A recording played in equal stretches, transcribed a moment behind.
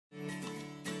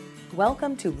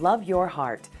Welcome to Love Your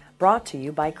Heart, brought to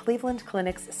you by Cleveland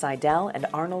Clinic's Sydell and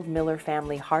Arnold Miller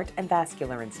Family Heart and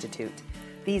Vascular Institute.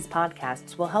 These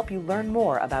podcasts will help you learn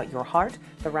more about your heart,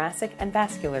 thoracic, and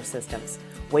vascular systems,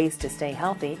 ways to stay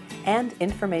healthy, and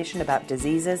information about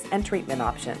diseases and treatment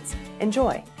options.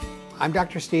 Enjoy. I'm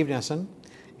Dr. Steve Nissen,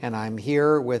 and I'm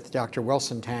here with Dr.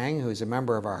 Wilson Tang, who's a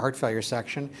member of our heart failure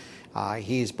section.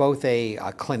 He's both a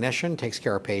clinician, takes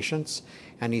care of patients,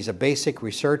 and he's a basic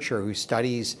researcher who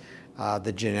studies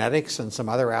the genetics and some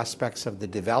other aspects of the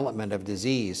development of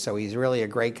disease. So he's really a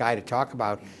great guy to talk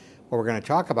about what we're going to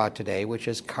talk about today, which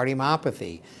is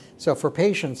cardiomyopathy. So for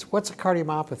patients, what's a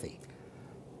cardiomyopathy?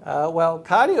 Well,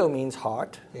 cardio means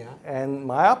heart, and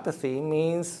myopathy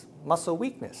means muscle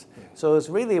weakness. So it's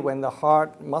really when the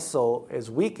heart muscle is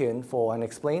weakened for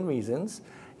unexplained reasons,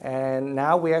 and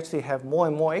now we actually have more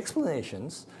and more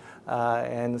explanations.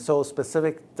 And so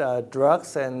specific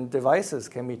drugs and devices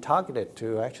can be targeted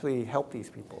to actually help these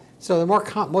people. So the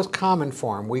most common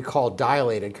form we call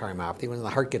dilated cardiomyopathy, when the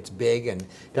heart gets big and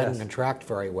doesn't contract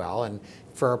very well. And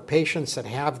for patients that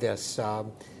have this,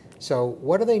 so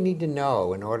what do they need to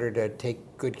know in order to take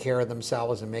good care of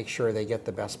themselves and make sure they get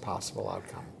the best possible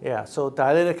outcome? Yeah, so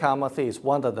dilated cardiomyopathy is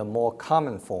one of the more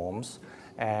common forms.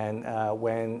 And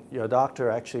when your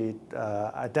doctor actually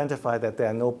identifies that there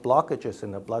are no blockages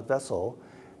in the blood vessel,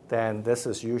 then this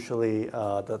is usually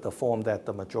the form that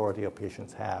the majority of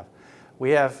patients have. We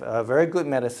have very good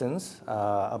medicines,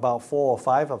 about 4 or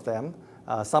 5 of them,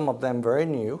 some of them very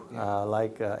new,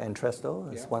 like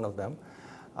Entresto is one of them.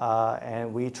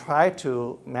 And we try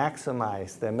to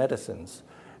maximize their medicines.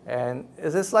 And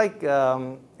it's just like,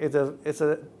 it's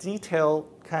a detailed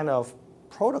kind of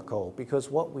protocol, because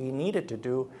what we needed to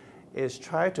do is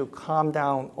try to calm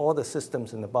down all the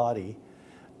systems in the body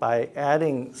by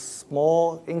adding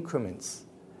small increments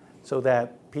so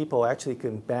that people actually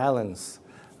can balance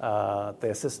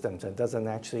their systems and doesn't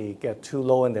actually get too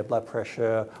low in their blood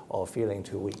pressure or feeling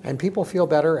too weak. And people feel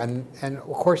better, and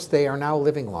of course they are now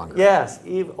living longer. Yes,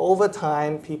 over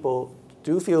time people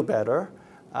do feel better.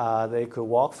 They could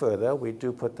walk further. We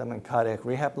do put them in cardiac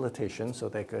rehabilitation so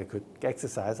they could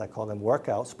exercise. I call them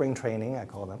workouts, spring training, I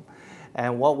call them.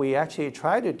 And what we actually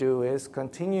try to do is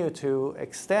continue to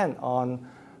extend on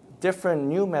different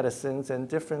new medicines and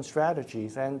different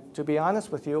strategies. And to be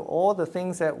honest with you, all the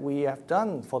things that we have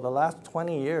done for the last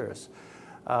 20 years,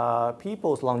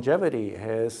 people's longevity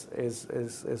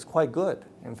is quite good.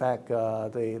 In fact,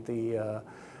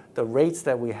 the rates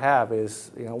that we have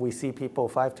is, we see people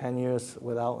 5-10 years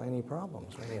without any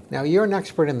problems. Now, you're an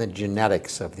expert in the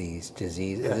genetics of this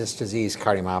disease,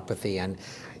 cardiomyopathy, and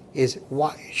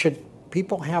why should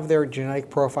people have their genetic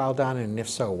profile done, and if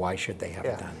so, why should they have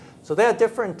it done? So there are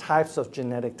different types of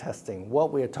genetic testing.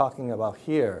 What we're talking about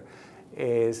here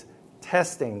is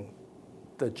testing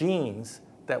the genes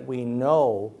that we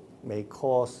know may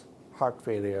cause heart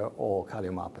failure or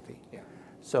cardiomyopathy.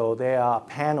 So there are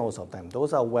panels of them.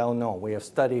 Those are well known. We have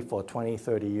studied for 20,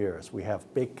 30 years. We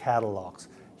have big catalogs,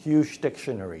 huge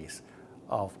dictionaries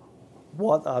of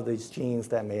what are these genes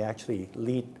that may actually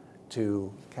lead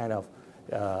to kind of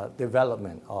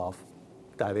development of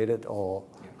dilated or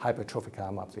hypertrophic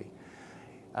cardiomyopathy.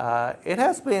 It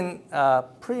has been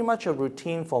pretty much a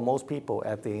routine for most people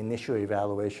at the initial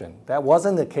evaluation. That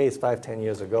wasn't the case 5-10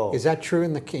 years ago. Is that true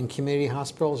in community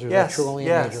hospitals, or is that true only in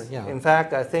major? Yeah. In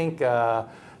fact, I think there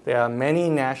are many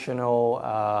national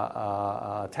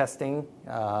testing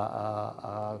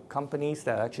companies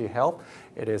that actually help.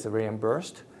 It is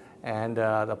reimbursed, and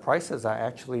the prices are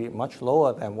actually much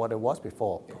lower than what it was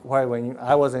before. Why, when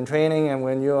I was in training and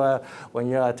when you're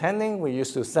attending, we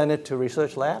used to send it to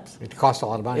research labs. It costs a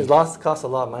lot of money. It costs a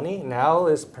lot of money. Now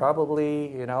it's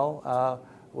probably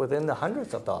within the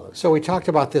hundreds of dollars. So we talked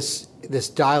about this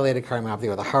dilated cardiomyopathy,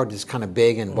 where the heart is kind of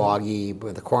big and boggy,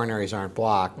 but the coronaries aren't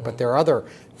blocked. But there are other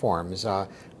forms.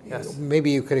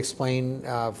 Maybe you could explain.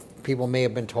 People may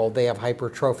have been told they have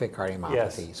hypertrophic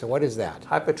cardiomyopathy. Yes. So what is that?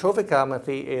 Hypertrophic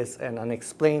cardiomyopathy is an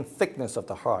unexplained thickness of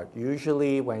the heart.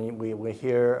 Usually when we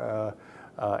hear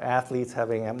athletes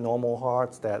having abnormal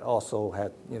hearts that also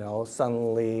had,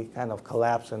 suddenly kind of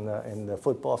collapse in the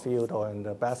football field or in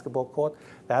the basketball court,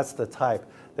 that's the type.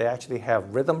 They actually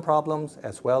have rhythm problems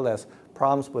as well as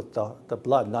problems with the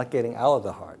blood not getting out of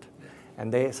the heart.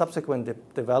 And they subsequently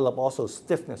develop also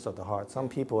stiffness of the heart. Some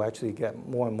people actually get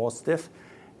more and more stiff,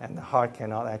 and the heart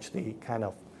cannot actually kind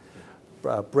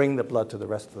of bring the blood to the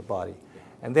rest of the body.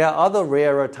 And there are other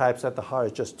rarer types that the heart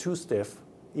is just too stiff,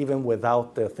 even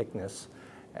without the thickness,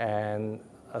 and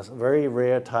a very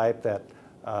rare type that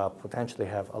potentially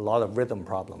have a lot of rhythm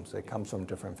problems. It comes from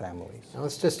different families. Now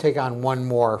let's just take on one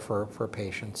more for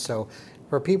patients. So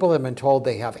For people that have been told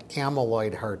they have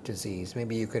amyloid heart disease,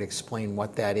 maybe you could explain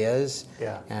what that is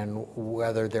and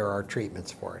whether there are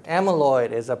treatments for it.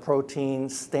 Amyloid is a protein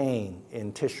stain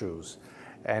in tissues,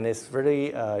 and it's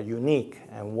really unique.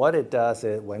 And what it does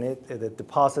is when it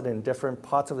deposits in different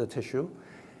parts of the tissue,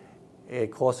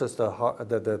 it causes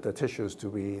the tissues to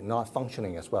be not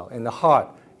functioning as well. In the heart,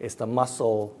 it's the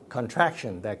muscle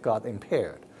contraction that got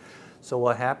impaired. So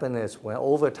what happened is when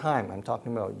over time, I'm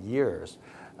talking about years,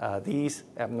 these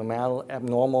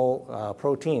abnormal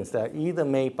proteins that are either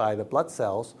made by the blood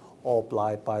cells or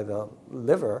by the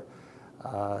liver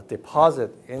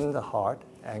deposit in the heart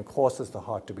and causes the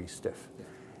heart to be stiff.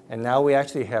 And now we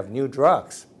actually have new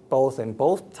drugs, in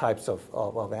both types of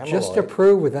amyloid. Just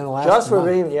approved within the last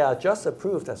month. Just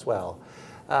approved as well.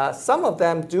 Some of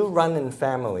them do run in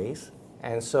families,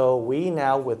 and so we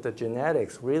now with the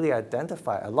genetics really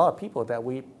identify a lot of people that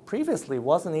we previously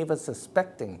wasn't even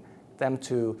suspecting them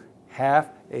to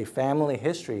have a family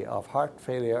history of heart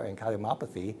failure and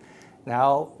cardiomyopathy.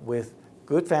 Now, with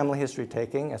good family history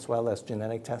taking as well as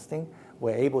genetic testing,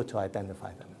 we're able to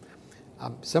identify them.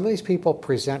 Some of these people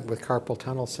present with carpal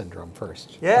tunnel syndrome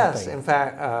first. Yes, in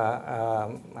fact,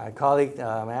 my colleague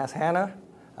Mass Hanna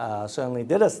certainly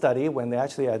did a study when they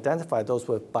actually identified those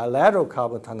with bilateral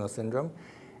carpal tunnel syndrome.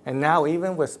 And now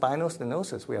even with spinal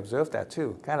stenosis, we observe that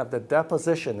too. Kind of the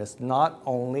deposition is not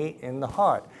only in the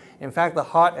heart. In fact, the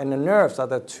heart and the nerves are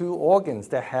the two organs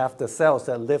that have the cells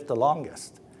that live the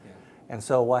longest. Yeah. And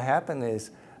so what happened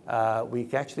is we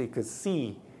actually could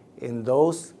see in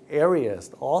those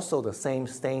areas also the same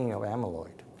staining of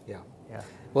amyloid. Yeah.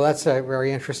 Well, that's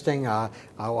very interesting. I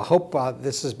hope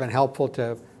this has been helpful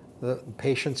to the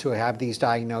patients who have these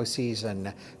diagnoses,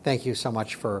 and thank you so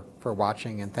much for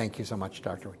watching, and thank you so much,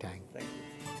 Dr. Tang. Thank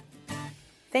you.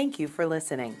 Thank you for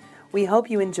listening. We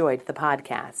hope you enjoyed the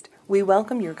podcast. We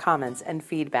welcome your comments and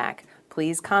feedback.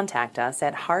 Please contact us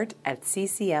at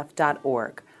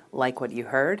heart@ccf.org. Like what you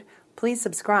heard? Please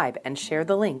subscribe and share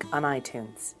the link on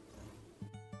iTunes.